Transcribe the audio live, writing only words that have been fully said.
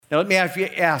Now, let me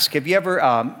ask, have you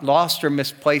ever lost or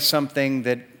misplaced something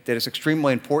that is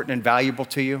extremely important and valuable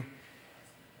to you?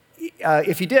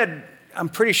 If you did, I'm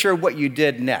pretty sure what you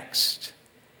did next.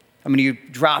 I mean, you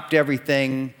dropped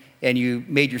everything and you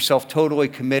made yourself totally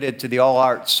committed to the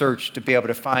all-out search to be able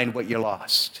to find what you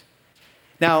lost.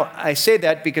 Now, I say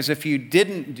that because if you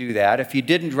didn't do that, if you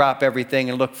didn't drop everything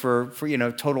and look for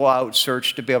total out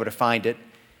search to be able to find it,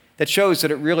 that shows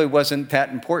that it really wasn't that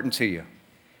important to you.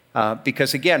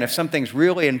 Because again, if something's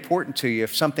really important to you,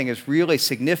 if something is really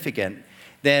significant,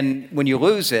 then when you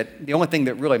lose it, the only thing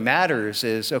that really matters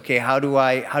is, okay, how do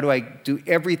I do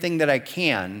everything that I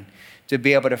can to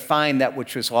be able to find that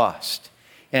which was lost?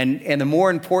 And the more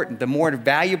important, the more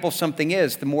valuable something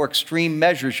is, the more extreme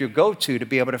measures you go to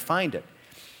be able to find it.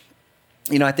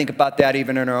 I think about that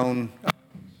even in our own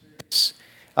experience.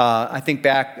 I think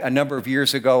back a number of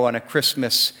years ago on a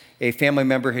Christmas, a family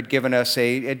member had given us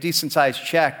a decent-sized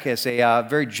check as a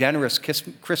very generous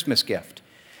Christmas gift.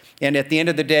 And at the end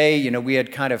of the day, we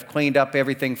had kind of cleaned up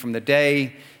everything from the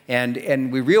day,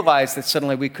 and we realized that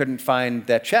suddenly we couldn't find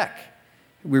that check.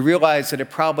 We realized that it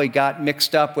probably got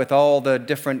mixed up with all the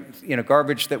different,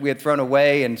 garbage that we had thrown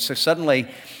away, and so suddenly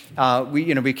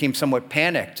we, became somewhat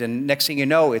panicked. And next thing you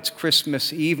know, it's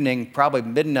Christmas evening, probably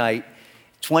midnight,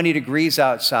 20 degrees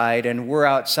outside, and we're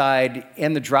outside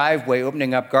in the driveway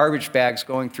opening up garbage bags,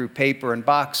 going through paper and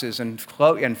boxes and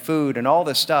food and all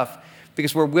this stuff,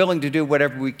 because we're willing to do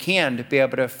whatever we can to be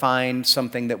able to find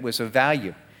something that was of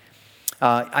value.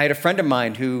 I had a friend of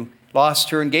mine who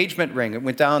lost her engagement ring. It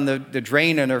went down the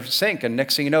drain in her sink, and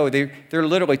next thing you know, they're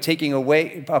literally taking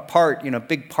apart,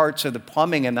 big parts of the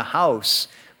plumbing in the house,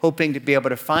 hoping to be able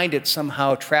to find it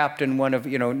somehow trapped in one of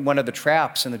the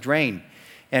traps in the drain.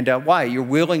 And why? You're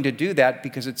willing to do that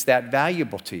because it's that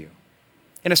valuable to you.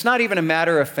 And it's not even a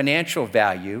matter of financial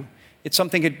value. It's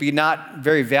something that could be not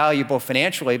very valuable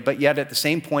financially, but yet at the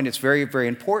same point, it's very, very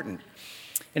important.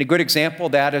 And a good example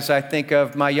of that is I think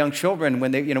of my young children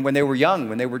when they were young,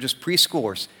 when they were just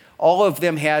preschoolers. All of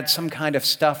them had some kind of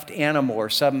stuffed animal or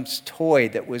some toy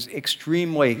that was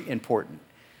extremely important.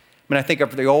 I mean, I think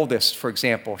of the oldest, for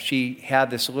example. She had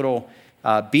this little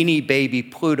beanie baby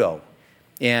Pluto.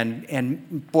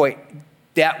 And boy,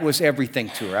 that was everything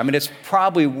to her. I mean, it's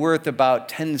probably worth about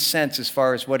 10 cents as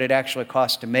far as what it actually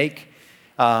cost to make.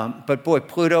 But boy,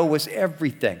 Pluto was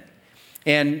everything.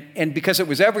 And because it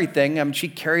was everything, I mean, she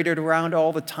carried it around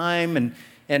all the time,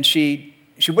 and she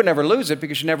would never lose it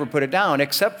because she never put it down,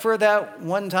 except for that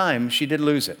one time she did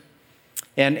lose it.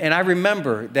 And I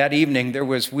remember that evening there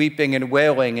was weeping and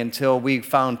wailing until we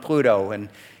found Pluto.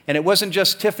 And it wasn't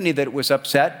just Tiffany that was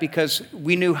upset, because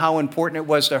we knew how important it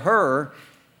was to her.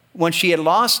 When she had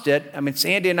lost it, I mean,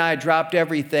 Sandy and I dropped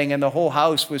everything, and the whole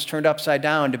house was turned upside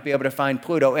down to be able to find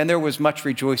Pluto, and there was much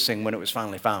rejoicing when it was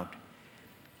finally found.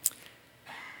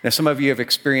 Now, some of you have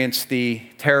experienced the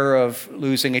terror of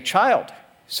losing a child,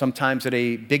 sometimes at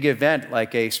a big event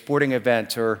like a sporting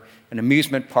event or an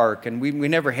amusement park, and we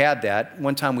never had that.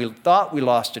 One time we thought we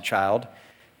lost a child,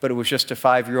 but it was just a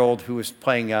 5-year-old who was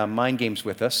playing mind games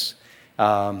with us.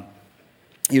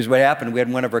 Here's what happened. We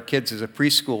had one of our kids as a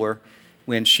preschooler.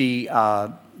 When she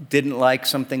didn't like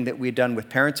something that we had done with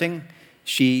parenting,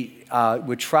 she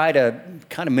would try to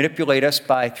kind of manipulate us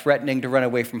by threatening to run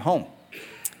away from home.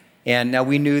 And now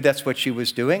we knew that's what she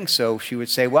was doing, so she would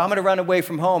say, well, I'm going to run away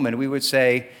from home. And we would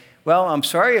say, well, I'm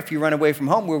sorry if you run away from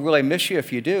home. We'll really miss you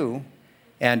if you do.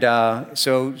 And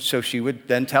so she would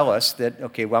then tell us that,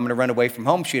 okay, well, I'm going to run away from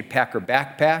home. She would pack her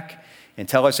backpack and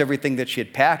tell us everything that she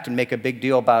had packed and make a big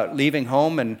deal about leaving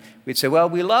home. And we'd say, well,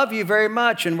 we love you very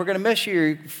much, and we're going to miss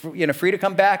you. You're free to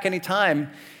come back anytime.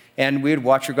 And we'd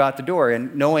watch her go out the door,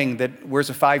 and knowing that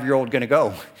where's a 5-year-old going to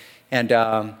go?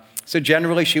 And so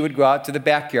generally, she would go out to the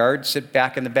backyard, sit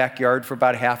back in the backyard for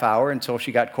about a half hour until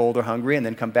she got cold or hungry, and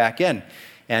then come back in.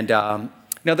 And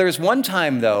now there was one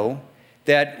time, though,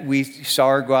 that we saw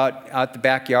her go out the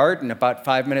backyard, and about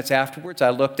 5 minutes afterwards, I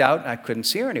looked out, and I couldn't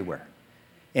see her anywhere.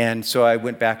 And so I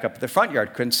went back up to the front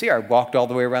yard, couldn't see her. I walked all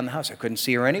the way around the house. I couldn't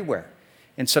see her anywhere.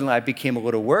 And suddenly I became a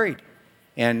little worried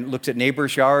and looked at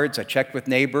neighbors' yards. I checked with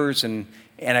neighbors, and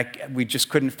we just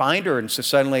couldn't find her. And so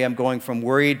suddenly I'm going from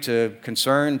worried to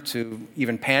concerned to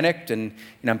even panicked. And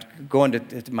I'm going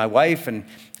to my wife and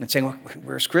saying, well,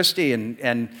 where's Christy?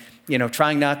 And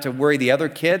trying not to worry the other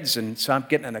kids. And so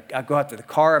I go out to the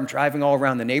car. I'm driving all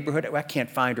around the neighborhood. I can't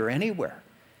find her anywhere.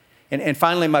 And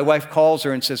finally, my wife calls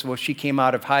her and says, well, she came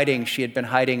out of hiding. She had been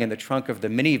hiding in the trunk of the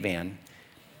minivan.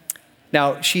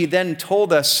 Now, she then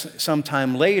told us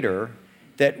sometime later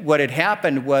that what had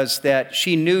happened was that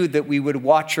she knew that we would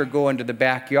watch her go into the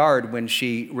backyard when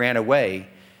she ran away.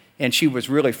 and she was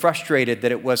really frustrated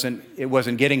that it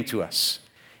wasn't getting to us.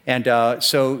 And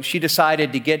so she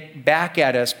decided to get back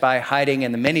at us by hiding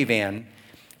in the minivan.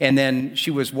 And then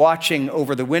she was watching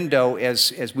over the window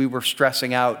as we were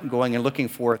stressing out and going and looking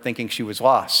for her, thinking she was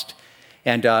lost.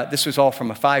 And this was all from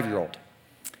a 5-year-old.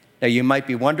 Now, you might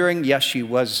be wondering, yes, she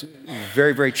was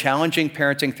very, very challenging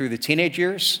parenting through the teenage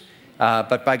years,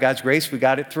 but by God's grace, we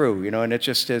got it through, and it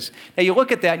just is. Now, you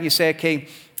look at that and you say, okay,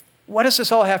 what does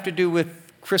this all have to do with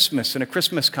Christmas and a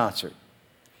Christmas concert?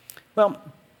 Well,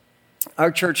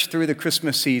 our church through the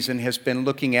Christmas season has been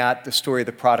looking at the story of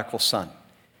the prodigal son.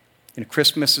 And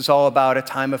Christmas is all about a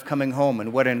time of coming home,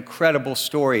 and what an incredible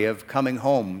story of coming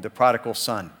home, the prodigal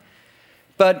son.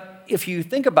 But if you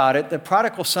think about it, the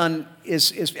prodigal son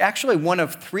is actually one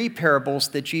of 3 parables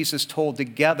that Jesus told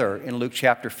together in Luke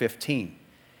chapter 15.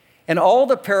 And all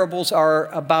the parables are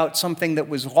about something that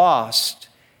was lost,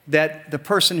 that the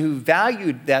person who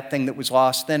valued that thing that was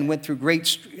lost then went through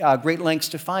great lengths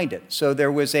to find it. So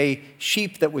there was a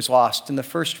sheep that was lost in the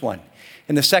first one.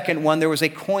 In the second one, there was a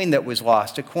coin that was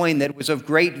lost, a coin that was of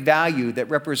great value that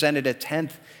represented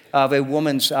 1/10 of a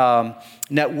woman's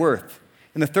net worth.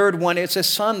 In the third one, it's a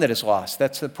son that is lost.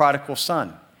 That's the prodigal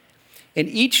son. And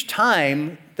each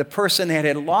time the person that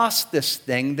had lost this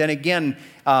thing then again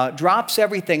drops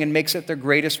everything and makes it their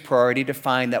greatest priority to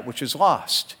find that which is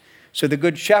lost. So the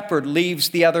good shepherd leaves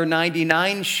the other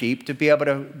 99 sheep to be able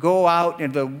to go out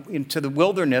into the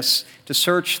wilderness to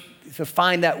search, to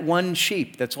find that one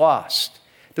sheep that's lost.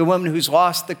 The woman who's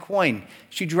lost the coin,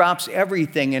 she drops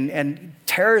everything and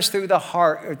tears through the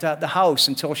house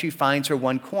until she finds her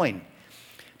one coin.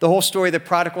 The whole story of the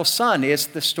prodigal son is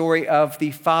the story of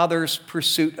the father's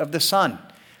pursuit of the son.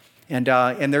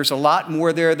 And there's a lot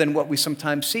more there than what we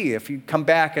sometimes see. If you come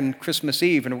back on Christmas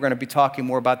Eve, and we're going to be talking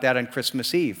more about that on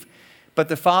Christmas Eve. But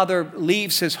the father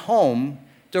leaves his home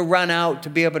to run out to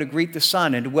be able to greet the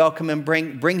son and to welcome him,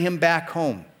 bring him back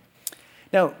home.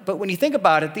 Now, but when you think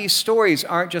about it, these stories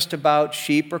aren't just about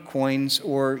sheep or coins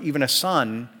or even a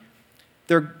son.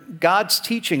 They're God's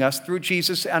teaching us through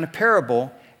Jesus on a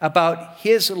parable about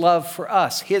his love for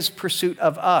us, his pursuit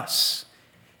of us,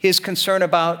 his concern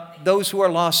about those who are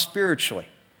lost spiritually.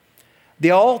 They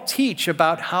all teach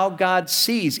about how God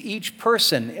sees each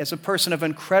person as a person of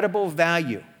incredible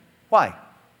value. Why?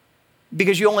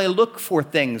 Because you only look for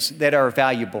things that are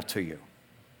valuable to you.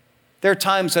 There are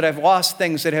times that I've lost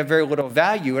things that have very little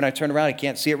value, and I turn around, I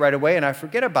can't see it right away, and I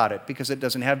forget about it because it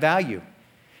doesn't have value.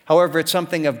 However, it's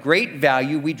something of great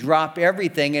value. We drop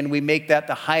everything and we make that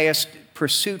the highest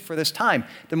pursuit for this time.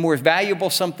 The more valuable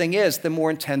something is, the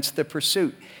more intense the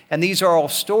pursuit. And these are all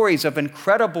stories of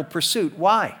incredible pursuit.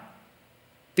 Why?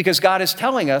 Because God is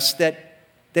telling us that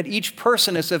each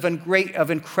person is of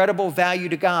incredible value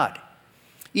to God.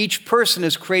 Each person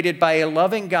is created by a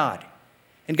loving God.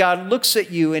 And God looks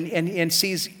at you and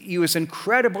sees you as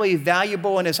incredibly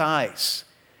valuable in his eyes.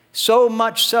 So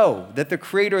much so that the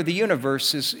creator of the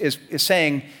universe is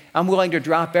saying, I'm willing to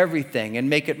drop everything and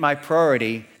make it my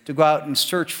priority to go out and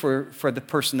search for the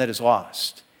person that is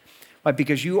lost. Why?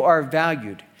 Because you are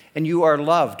valued and you are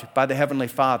loved by the Heavenly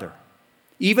Father.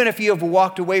 Even if you have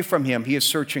walked away from him, he is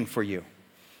searching for you.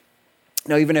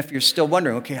 Now, even if you're still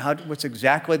wondering, okay, what's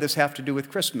exactly this have to do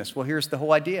with Christmas? Well, here's the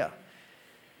whole idea.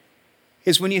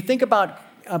 Is when you think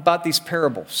about these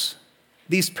parables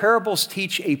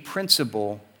teach a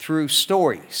principle through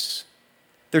stories.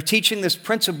 They're teaching this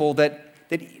principle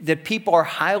that people are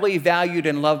highly valued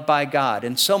and loved by God,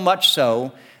 and so much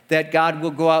so that God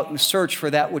will go out and search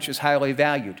for that which is highly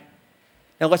valued.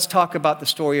 Now let's talk about the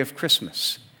story of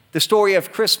Christmas. The story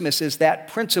of Christmas is that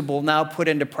principle now put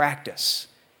into practice.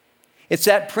 It's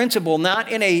that principle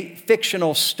not in a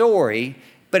fictional story,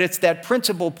 but it's that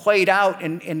principle played out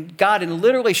and God in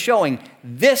literally showing,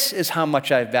 this is how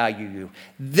much I value you.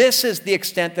 This is the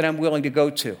extent that I'm willing to go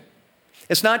to.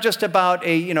 It's not just about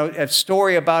a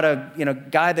story about a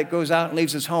guy that goes out and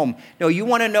leaves his home. No, you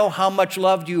want to know how much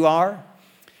loved you are?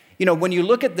 When you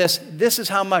look at this is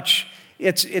how much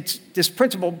it's this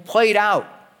principle played out.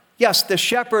 Yes, the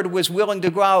shepherd was willing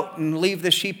to go out and leave the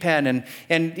sheep pen,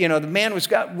 and the man was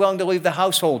willing to leave the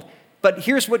household. But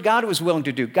here's what God was willing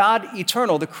to do. God,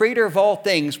 eternal, the creator of all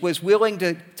things, was willing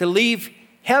to leave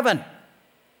heaven.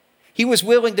 He was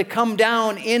willing to come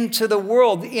down into the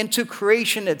world, into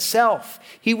creation itself.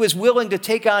 He was willing to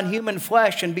take on human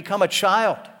flesh and become a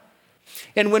child.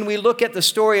 And when we look at the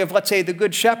story of, let's say, the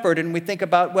good shepherd, and we think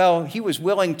about, well, he was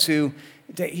willing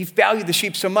he valued the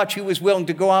sheep so much, he was willing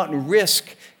to go out and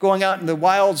risk going out in the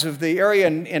wilds of the area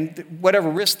and whatever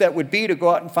risk that would be to go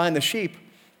out and find the sheep.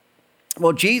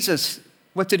 Well, Jesus,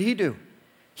 what did he do?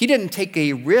 He didn't take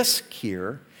a risk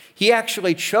here. He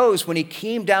actually chose, when he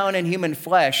came down in human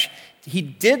flesh, he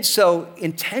did so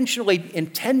intentionally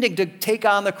intending to take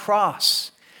on the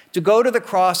cross, to go to the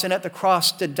cross and at the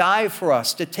cross to die for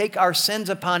us, to take our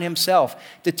sins upon himself,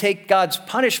 to take God's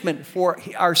punishment for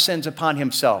our sins upon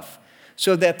himself,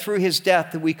 so that through his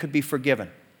death that we could be forgiven.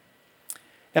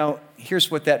 Now, here's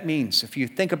what that means. If you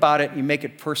think about it, you make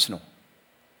it personal.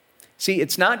 See,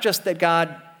 it's not just that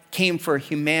God came for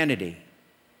humanity,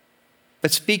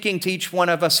 but speaking to each one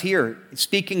of us here,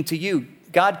 speaking to you,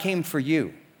 God came for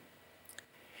you.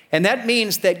 And that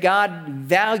means that God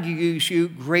values you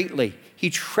greatly.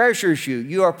 He treasures you.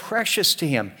 You are precious to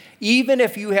him. Even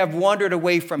if you have wandered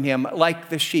away from him like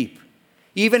the sheep,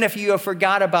 even if you have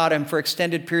forgot about him for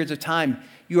extended periods of time,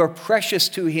 you are precious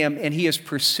to him and he is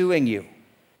pursuing you.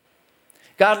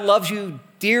 God loves you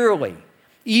dearly,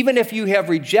 even if you have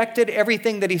rejected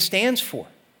everything that he stands for.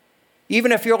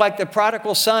 Even if you're like the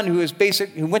prodigal son who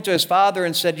went to his father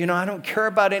and said, I don't care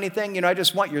about anything, I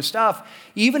just want your stuff.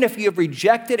 Even if you have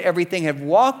rejected everything, have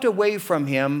walked away from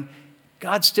him,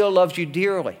 God still loves you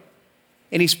dearly.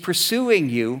 And he's pursuing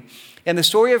you. And the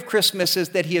story of Christmas is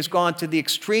that he has gone to the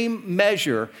extreme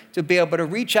measure to be able to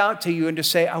reach out to you and to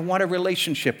say, I want a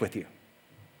relationship with you.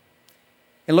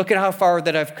 And look at how far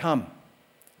that I've come.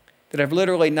 That I've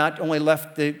literally not only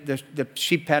left the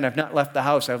sheep pen, I've not left the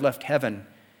house, I've left heaven.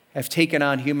 I've taken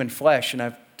on human flesh and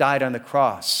I've died on the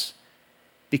cross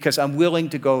because I'm willing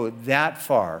to go that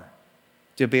far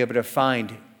to be able to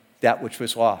find that which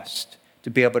was lost, to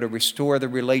be able to restore the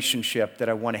relationship that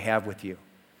I want to have with you.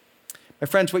 My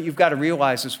friends, what you've got to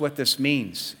realize is what this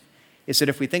means is that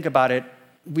if we think about it,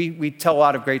 we tell a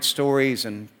lot of great stories,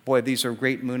 and boy, these are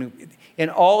great. In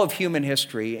all of human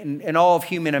history, in all of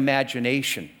human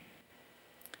imagination,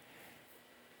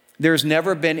 there's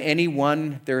never been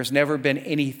anyone, there has never been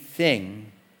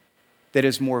anything that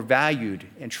is more valued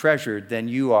and treasured than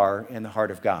you are in the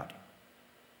heart of God.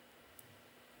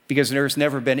 Because there's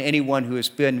never been anyone who has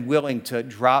been willing to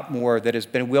drop more, that has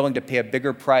been willing to pay a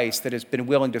bigger price, that has been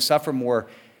willing to suffer more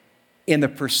in the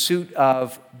pursuit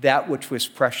of that which was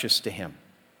precious to him.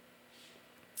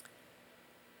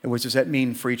 And what does that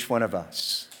mean for each one of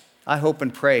us? I hope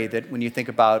and pray that when you think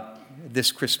about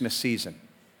this Christmas season,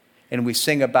 and we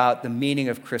sing about the meaning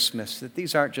of Christmas, that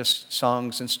these aren't just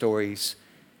songs and stories,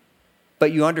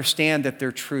 but you understand that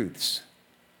they're truths.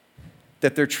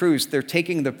 That they're truths. They're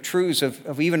taking the truths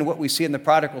of even what we see in the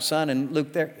prodigal son in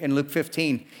Luke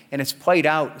 15, and it's played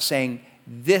out saying,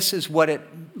 this is what it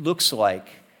looks like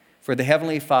for the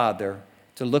Heavenly Father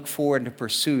to look forward and to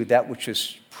pursue that which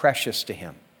is precious to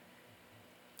him.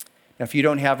 Now, if you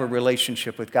don't have a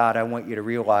relationship with God, I want you to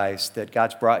realize that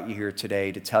God's brought you here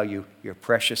today to tell you you're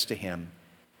precious to him,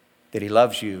 that he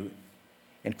loves you,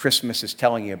 and Christmas is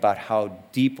telling you about how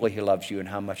deeply he loves you and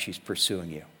how much he's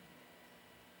pursuing you.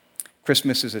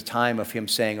 Christmas is a time of him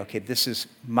saying, okay, this is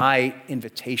my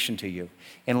invitation to you.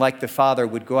 And like the father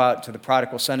would go out to the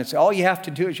prodigal son and say, all you have to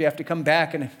do is you have to come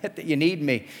back and admit that you need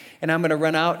me, and I'm going to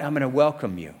run out and I'm going to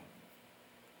welcome you.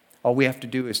 All we have to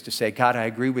do is to say, God, I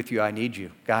agree with you. I need you.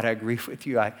 God, I agree with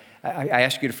you. I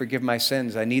ask you to forgive my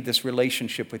sins. I need this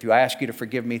relationship with you. I ask you to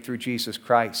forgive me through Jesus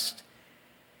Christ.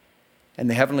 And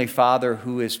the Heavenly Father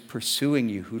who is pursuing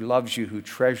you, who loves you, who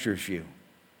treasures you,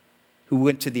 who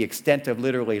went to the extent of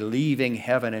literally leaving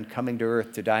heaven and coming to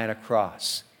earth to die on a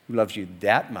cross, who loves you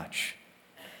that much,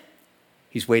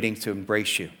 he's waiting to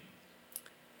embrace you,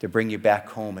 to bring you back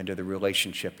home into the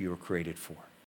relationship you were created for.